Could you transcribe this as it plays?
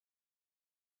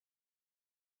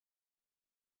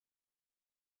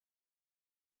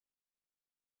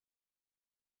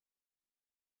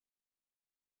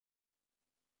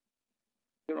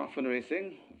You're off and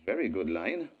racing. Very good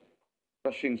line.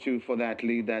 Rushing through for that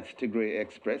lead. That's Tigray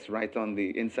Express, right on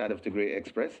the inside of Tigray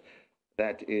Express.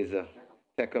 That is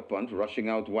Tekapunt rushing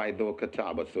out wide though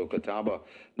Catawba. So Catawba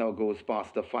now goes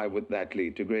past the 5 with that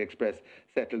lead. Tigray Express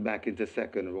settled back into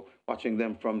second. Watching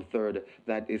them from third,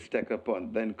 that is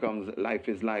Tekapunt. Then comes Life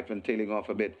is Life and tailing off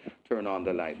a bit, Turn on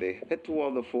the Light. They head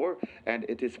toward the 4, and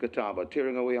it is Catawba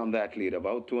tearing away on that lead.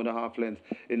 About 2.5 lengths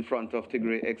in front of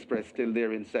Tigray Express, still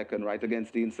there in second, right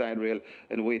against the inside rail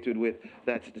and weighted with.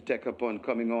 That's the Tekapunt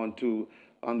coming on to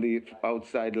on the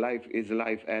outside. Life is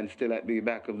Life, and still at the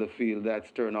back of the field,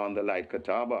 that's Turn on the Light.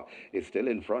 Catawba is still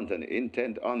in front and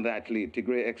intent on that lead.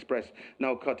 Tigray Express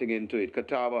now cutting into it.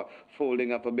 Catawba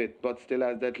folding up a bit, but still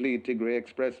has that lead. Tigray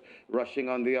Express rushing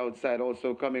on the outside,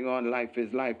 also coming on. Life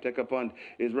is Life. Tekapunt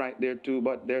is right there too,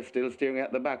 but they're still steering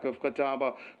at the back of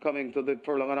Catawba. Coming to the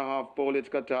furlong and a half pole, it's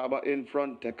Catawba in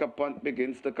front. Tekapunt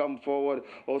begins to come forward.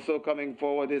 Also coming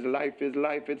forward is Life is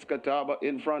Life. It's Catawba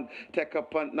in front.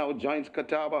 Tekapunt now joins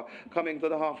Catawba. Coming to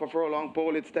the half a furlong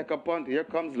pole, it's Tekapunt. Here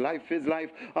comes Life is Life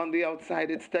on the outside.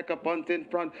 It's Tekapunt in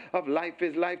front of Life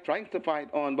is Life, trying to fight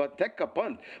on, but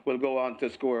Tekapunt will go on to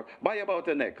score by about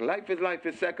a neck. Life is Life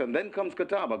is second. Then comes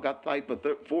Catawba, got tied for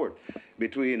fourth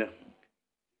between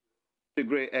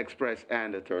Tigray Express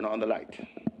and Turn on the Light.